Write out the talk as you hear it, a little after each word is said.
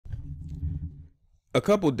A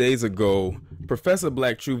couple days ago, Professor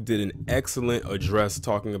Black Truth did an excellent address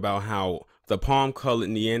talking about how the palm colored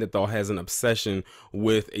Neanderthal has an obsession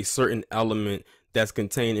with a certain element that's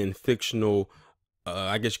contained in fictional,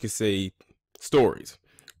 I guess you could say, stories.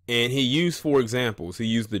 And he used four examples. He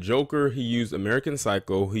used the Joker, he used American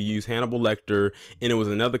Psycho, he used Hannibal Lecter, and it was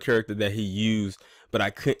another character that he used, but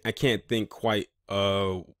I can't think quite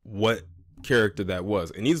what character that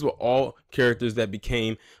was. And these were all characters that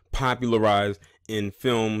became popularized in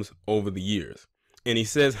films over the years. And he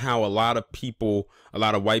says how a lot of people, a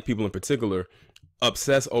lot of white people in particular,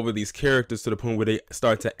 obsess over these characters to the point where they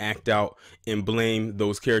start to act out and blame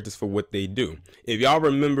those characters for what they do. If y'all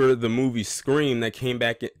remember the movie Scream that came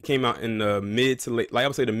out in the mid to late, like I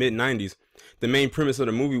would say the mid 90s, the main premise of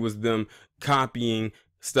the movie was them copying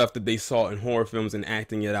stuff that they saw in horror films and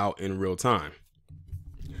acting it out in real time.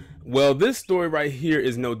 Well, this story right here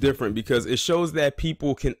is no different because it shows that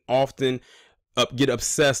people can often get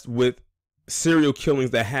obsessed with serial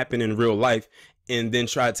killings that happen in real life and then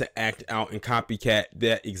try to act out and copycat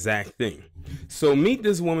that exact thing. So meet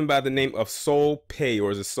this woman by the name of Soul Pay,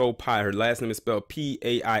 or is it Soul Pie? Her last name is spelled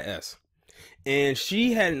Pais. And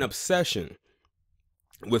she had an obsession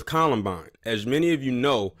with Columbine. As many of you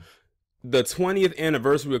know, the 20th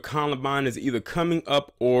anniversary of Columbine is either coming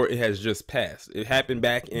up or it has just passed. It happened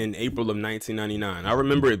back in April of 1999. I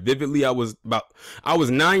remember it vividly. I was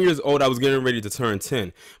 9 years old. I was getting ready to turn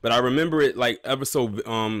 10, but I remember it like ever so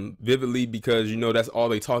vividly because, you know, that's all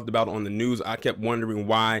they talked about on the news. I kept wondering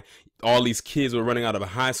why all these kids were running out of a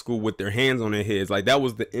high school with their hands on their heads. Like, that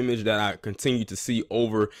was the image that I continued to see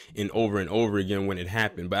over and over and over again when it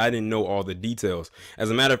happened, but I didn't know all the details.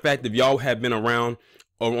 As a matter of fact, if y'all have been around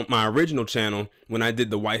on my original channel, when I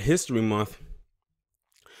did the White History Month,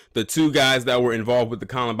 the two guys that were involved with the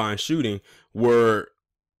Columbine shooting were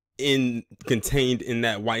contained in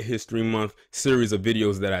that White History Month series of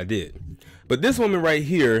videos that I did. But this woman right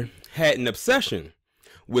here had an obsession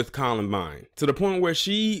with Columbine to the point where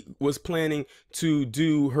she was planning to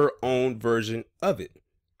do her own version of it.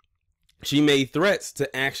 She made threats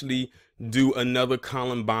to actually do another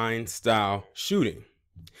Columbine style shooting.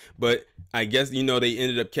 But I guess, you know, they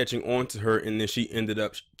ended up catching on to her and then she ended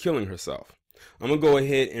up killing herself. I'm going to go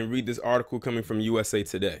ahead and read this article coming from USA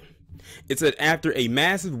Today. It said, after a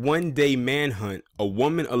massive one-day manhunt, a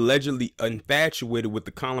woman allegedly infatuated with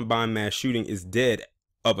the Columbine mass shooting is dead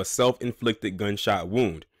of a self-inflicted gunshot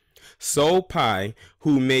wound. Soul Pie,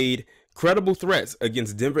 who made credible threats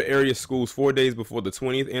against Denver area schools 4 days before the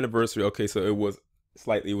 20th anniversary. Okay, so it was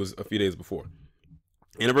a few days before.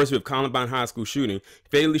 Anniversary of Columbine High School shooting,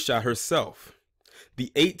 fatally shot herself.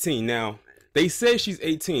 The 18, now, they say she's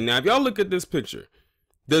 18. Now, if y'all look at this picture,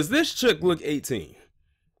 does this chick look 18?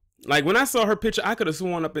 Like, when I saw her picture, I could have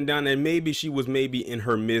sworn up and down that maybe she was maybe in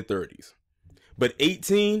her mid-30s. But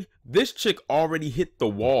 18, this chick already hit the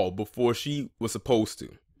wall before she was supposed to.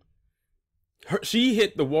 She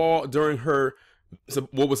hit the wall during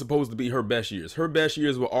what was supposed to be her best years. Her best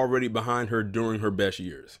years were already behind her during her best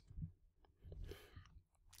years.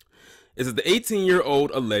 It says the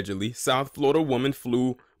 18-year-old allegedly South Florida woman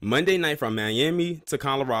flew Monday night from Miami to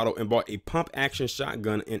Colorado and bought a pump-action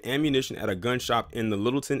shotgun and ammunition at a gun shop in the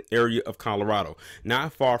Littleton area of Colorado,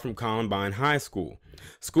 not far from Columbine High School.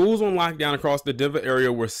 Schools on lockdown across the Denver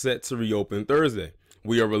area were set to reopen Thursday.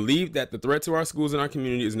 We are relieved that the threat to our schools and our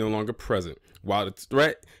community is no longer present. While the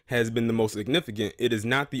threat has been the most significant, it is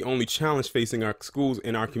not the only challenge facing our schools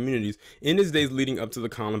and our communities in these days leading up to the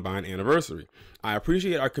Columbine anniversary. I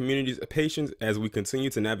appreciate our community's patience as we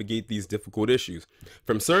continue to navigate these difficult issues.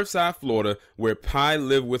 From Surfside, Florida, where Pi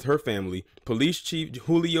lived with her family, Police Chief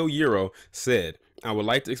Julio Hierro said, I would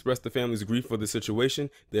like to express the family's grief for the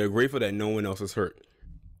situation. They are grateful that no one else is hurt.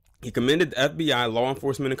 He commended the FBI, law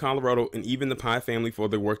enforcement in Colorado, and even the Pi family for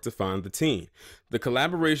their work to find the teen. The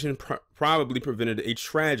collaboration probably prevented a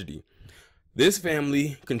tragedy. This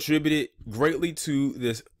family contributed greatly to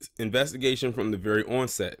this investigation from the very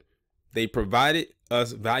onset. They provided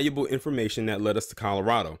us valuable information that led us to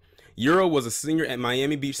Colorado. Euro was a senior at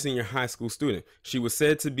Miami Beach Senior High School student. She was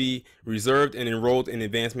said to be reserved and enrolled in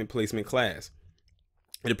advancement placement class.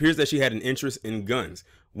 It appears that she had an interest in guns.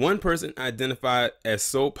 One person, identified as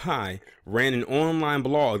Soul Pie, ran an online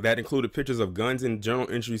blog that included pictures of guns and journal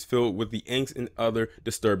entries filled with the angst and other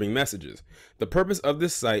disturbing messages. The purpose of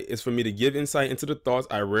this site is for me to give insight into the thoughts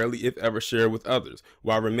I rarely, if ever, share with others,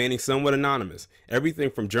 while remaining somewhat anonymous. Everything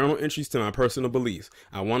from journal entries to my personal beliefs.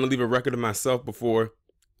 I want to leave a record of myself before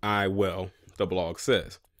the blog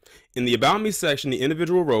says. In the About Me section, the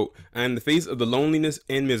individual wrote, I am the face of the loneliness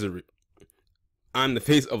and misery. I'm the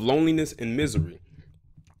face of loneliness and misery.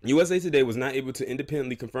 USA Today was not able to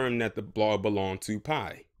independently confirm that the blog belonged to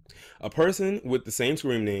Pai. A person with the same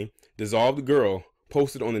screen name, Dissolved Girl,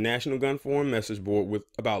 posted on the National Gun Forum message board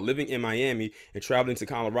about living in Miami and traveling to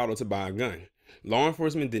Colorado to buy a gun. Law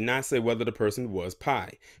enforcement did not say whether the person was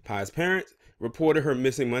Pai. Pai's parents reported her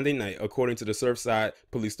missing Monday night, according to the Surfside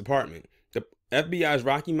Police Department. The FBI's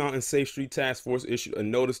Rocky Mountain Safe Street Task Force issued a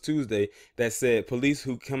notice Tuesday that said police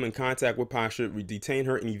who come in contact with Pai should detain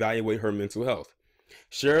her and evaluate her mental health.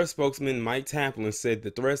 Sheriff spokesman Mike Taplin said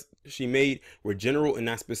the threats she made were general and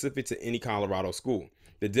not specific to any Colorado school.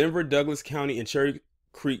 The Denver, Douglas County, and Cherry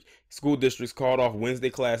Creek school districts called off Wednesday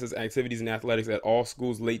classes, activities, and athletics at all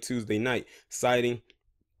schools late Tuesday night, citing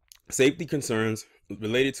safety concerns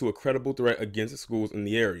related to a credible threat against schools in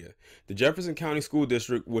the area. The Jefferson County School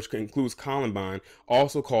District, which includes Columbine,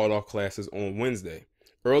 also called off classes on Wednesday.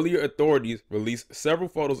 Earlier, authorities released several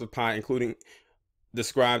photos of Pai, including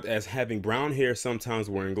described as having brown hair, sometimes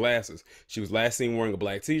wearing glasses. She was last seen wearing a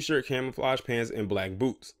black t-shirt, camouflage pants, and black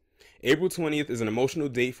boots. April 20th is an emotional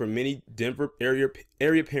date for many Denver area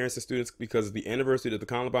parents and students because of the anniversary of the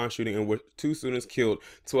Columbine shooting, in which 2 students killed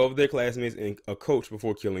 12 of their classmates and a coach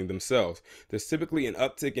before killing themselves. There's typically an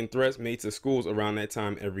uptick in threats made to schools around that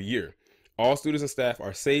time every year. All students and staff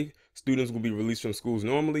are safe. Students will be released from schools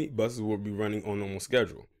normally. Buses will be running on normal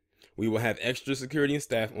schedule. We will have extra security and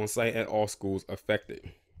staff on site at all schools affected.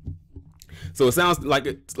 So it sounds like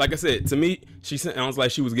I said, to me, she sounds like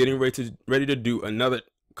she was getting ready to do another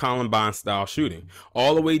Columbine style shooting,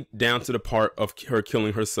 all the way down to the part of her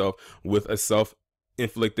killing herself with a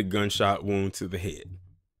self-inflicted gunshot wound to the head.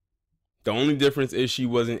 The only difference is she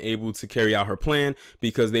wasn't able to carry out her plan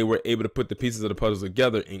because they were able to put the pieces of the puzzle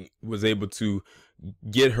together and was able to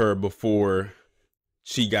get her before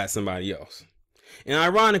she got somebody else. And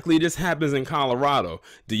ironically, this happens in Colorado.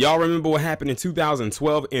 Do y'all remember what happened in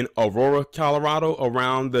 2012 in Aurora, Colorado,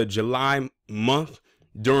 around the July month,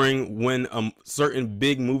 during when a certain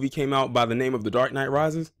big movie came out by the name of The Dark Knight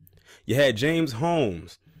Rises? You had James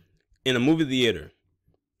Holmes in a movie theater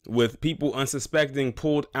with people unsuspecting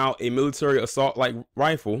pulled out a military assault-like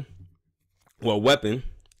rifle, well, weapon,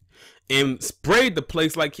 and sprayed the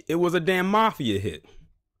place like it was a damn mafia hit.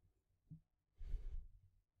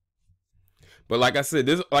 But like I said,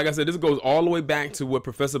 this goes all the way back to what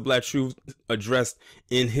Professor Black Truth addressed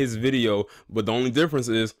in his video. But the only difference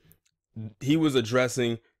is he was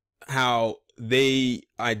addressing how they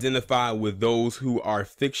identify with those who are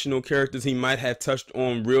fictional characters. He might have touched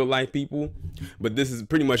on real life people, but this is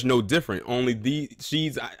pretty much no different. Only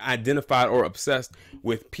she's identified or obsessed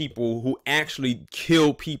with people who actually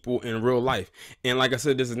kill people in real life. And like I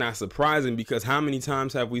said, this is not surprising because how many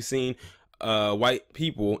times have we seen white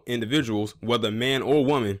people, individuals, whether man or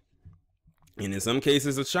woman, and in some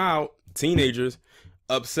cases a child, teenagers,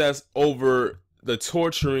 obsessed over the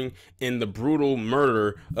torturing and the brutal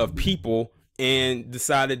murder of people and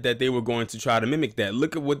decided that they were going to try to mimic that.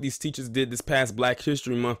 Look at what these teachers did this past Black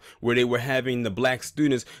History Month, where they were having the black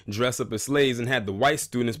students dress up as slaves and had the white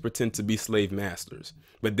students pretend to be slave masters.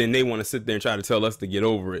 But then they want to sit there and try to tell us to get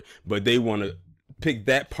over it, but they want to pick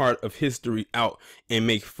that part of history out and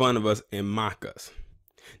make fun of us and mock us.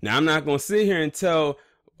 Now, I'm not going to sit here and tell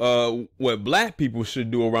what black people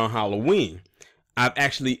should do around Halloween. I've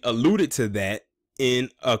actually alluded to that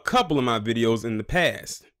in a couple of my videos in the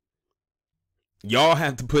past. Y'all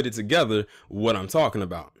have to put it together what I'm talking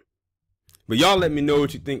about. But y'all let me know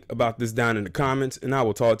what you think about this down in the comments, and I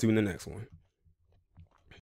will talk to you in the next one.